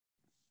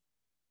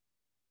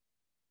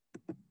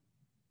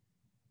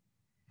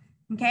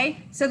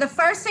Okay, so the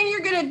first thing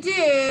you're going to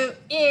do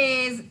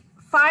is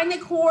find the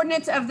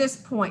coordinates of this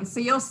point. So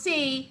you'll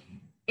see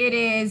it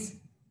is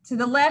to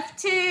the left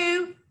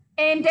 2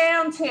 and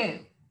down 2.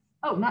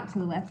 Oh, not to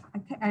the left.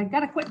 I got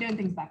to quit doing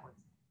things backwards.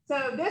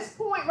 So this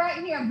point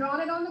right here, I've drawn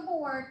it on the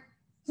board,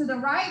 to the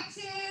right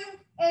 2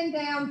 and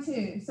down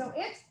 2. So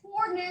its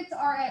coordinates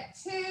are at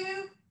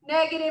 2,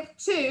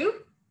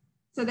 -2.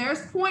 So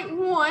there's point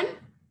 1.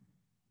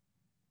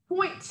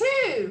 Point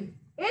 2,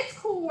 its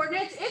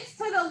coordinates, it's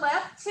to the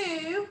left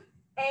 2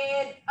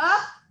 and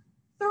up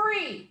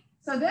 3.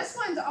 So this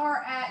ones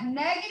are at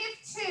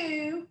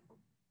 -2,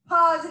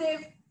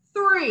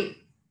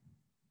 +3.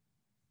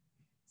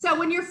 So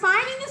when you're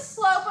finding the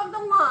slope of the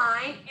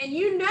line and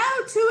you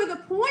know 2 of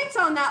the points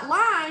on that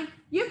line,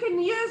 you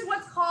can use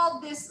what's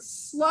called this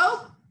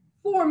slope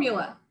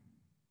formula.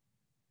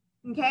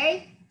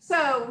 Okay,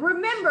 so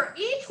remember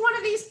each one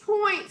of these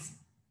points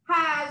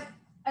has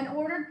an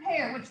ordered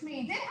pair, which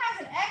means it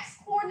has an x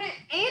coordinate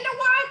and a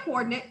y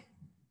coordinate.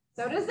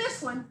 So does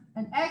this one,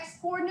 an x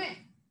coordinate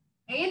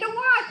and a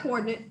y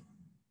coordinate.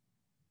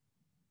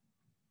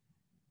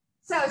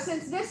 So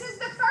since this is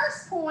the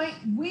first point,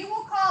 we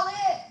will call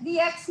it the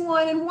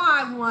x1 and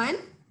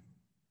y1.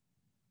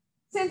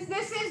 Since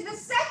this is the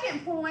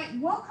second point,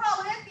 we'll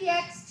call it the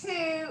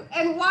x2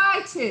 and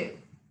y2.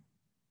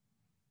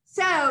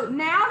 So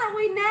now that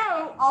we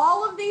know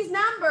all of these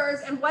numbers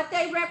and what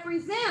they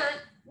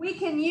represent, we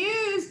can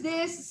use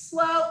this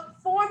slope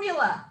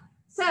formula.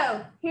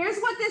 So here's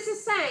what this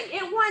is saying.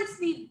 It wants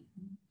the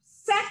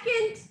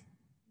second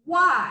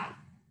y.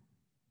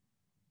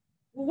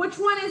 Well, which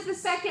one is the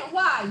second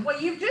y? Well,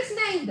 you've just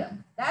named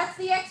them. That's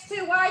the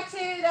x2,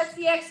 y2. That's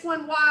the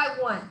x1,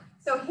 y1.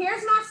 So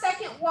here's my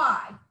second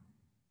y.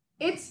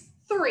 It's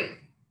 3.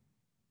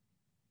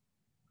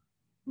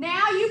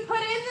 Now you put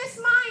in this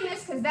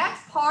minus because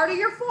that's part of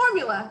your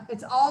formula.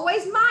 It's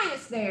always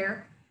minus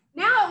there.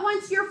 Now it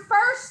wants your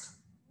first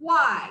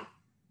y.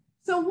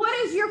 So what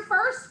is your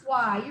first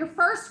y? Your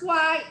first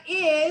y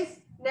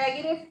is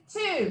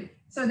 -2.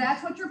 So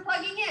that's what you're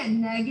plugging in,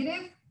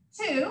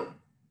 -2.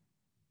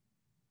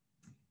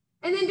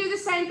 And then do the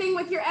same thing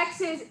with your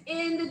x's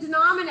in the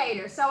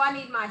denominator. So I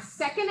need my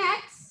second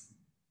x.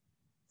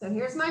 So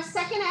here's my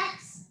second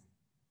x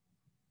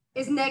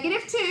is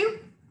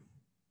 -2.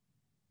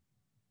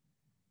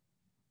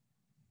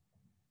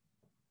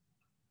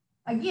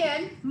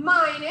 Again,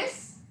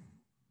 minus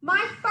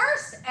my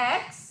first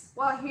x.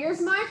 Well, here's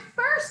my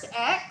first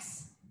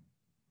x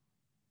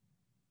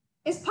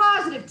is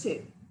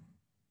 +2.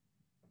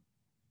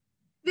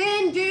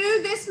 Then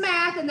do this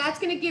math, and that's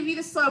going to give you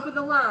the slope of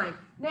the line.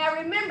 Now,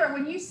 remember,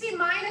 when you see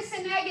minus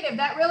and negative,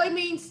 that really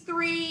means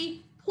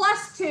 3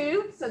 +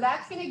 2. So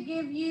that's going to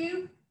give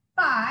you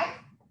 5.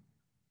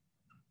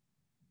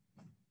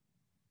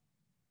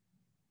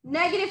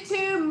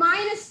 -2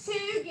 minus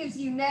 2 gives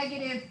you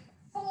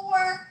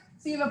 -4.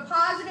 So you have a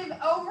positive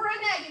over a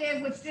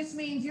negative, which just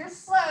means your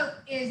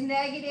slope is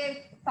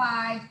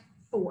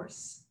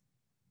 -5/4.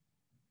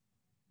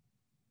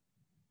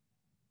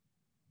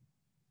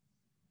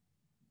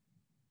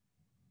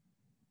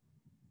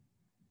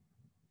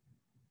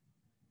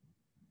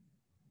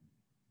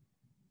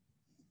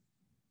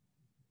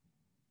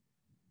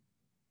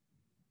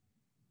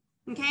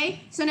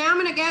 Okay, so now I'm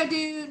going to go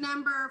do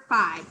number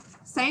 5.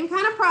 Same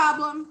kind of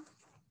problem.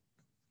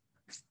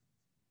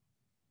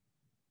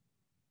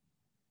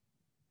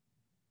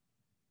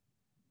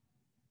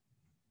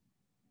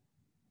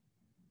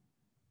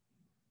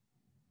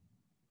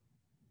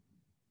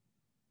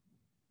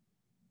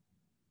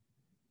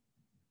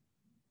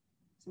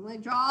 So I'm going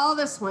to draw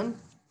this one.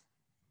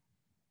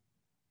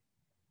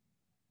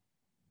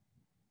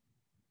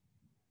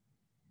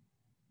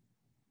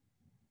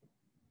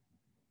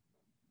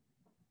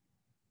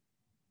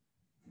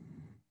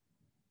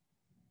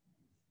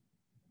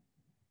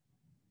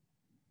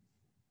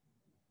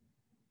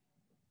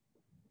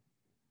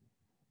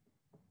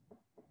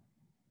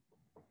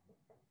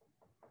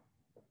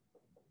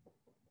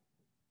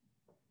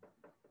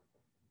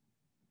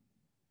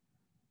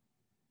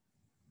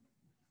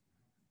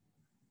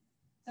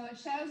 So it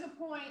shows a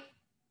point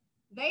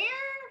there,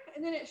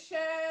 and then it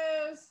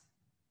shows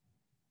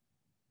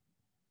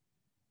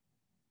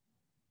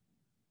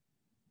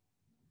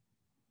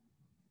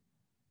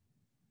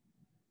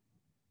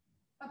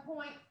a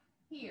point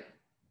here.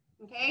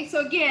 Okay, so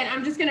again,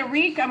 I'm just going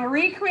to I'm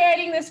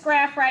recreating this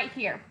graph right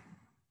here.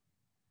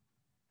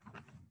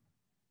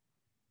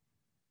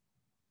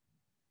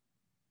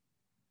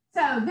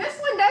 So this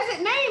one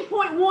doesn't name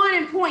point 1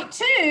 and point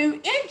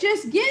 2. It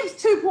just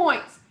gives 2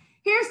 points.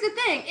 Here's the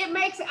thing. It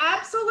makes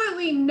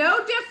absolutely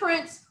no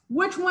difference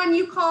which one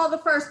you call the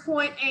first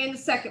point and the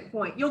second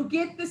point. You'll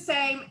get the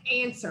same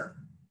answer.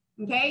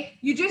 Okay?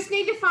 You just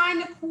need to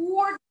find the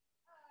coordinates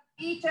of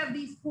each of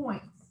these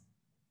points.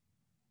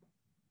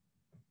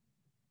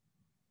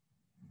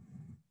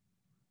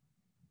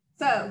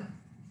 So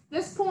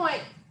this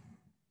point,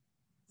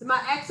 so my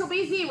x will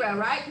be 0,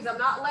 right? Because I'm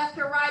not left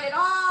or right at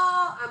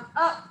all. I'm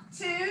up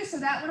 2, so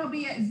that one will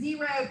be at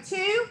 0,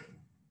 2.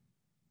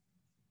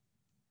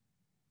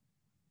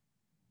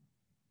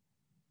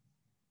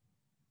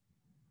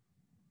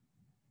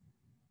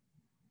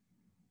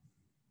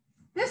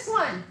 This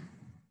one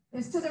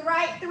is to the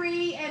right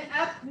 3 and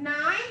up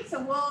 9.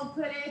 So we'll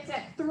put it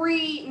at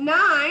 3,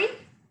 9.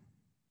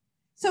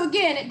 So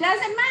again, it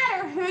doesn't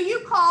matter who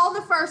you call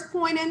the first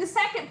point and the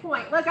second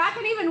point. Look, I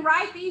can even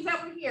write these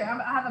over here.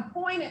 I have a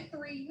point at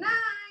 3, 9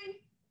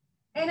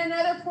 and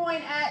another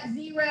point at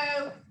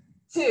 0,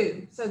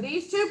 2. So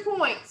these 2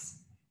 points,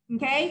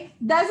 okay?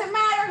 Doesn't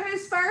matter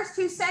who's first,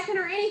 who's second,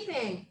 or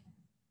anything.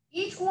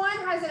 Each one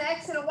has an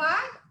X and a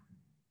Y.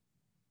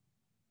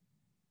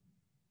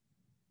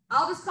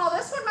 I'll just call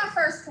this one my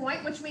first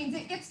point, which means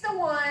it gets the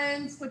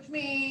 1s, which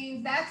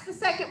means that's the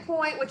second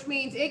point, which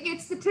means it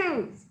gets the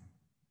 2s.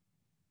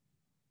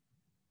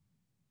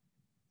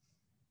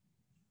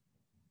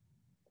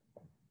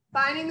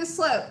 Finding the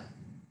slope.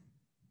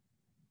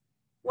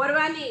 What do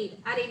I need?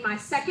 I need my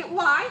second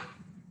y.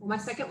 Well, my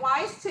second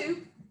y is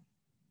 2.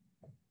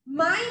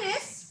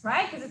 Minus,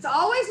 right? Because it's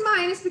always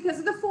minus because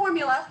of the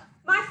formula.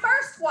 My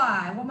first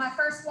y. Well, my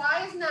first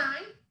y is 9.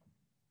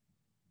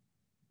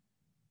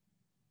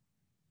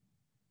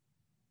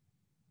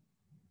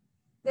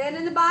 Then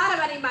in the bottom,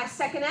 I need my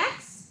second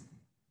x.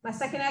 My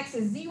second x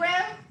is 0.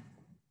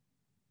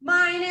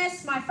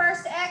 Minus my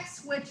first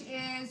x, which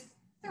is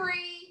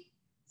 3.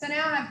 So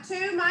now I have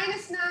 2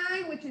 minus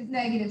 9, which is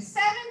negative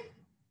 7.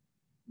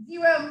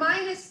 0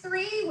 minus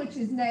 3, which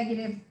is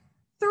negative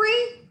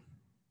 3.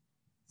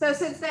 So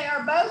since they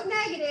are both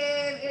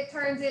negative, it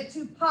turns it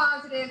to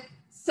positive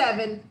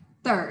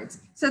 7/3.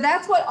 So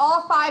that's what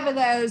all 5 of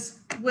those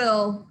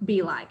will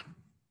be like.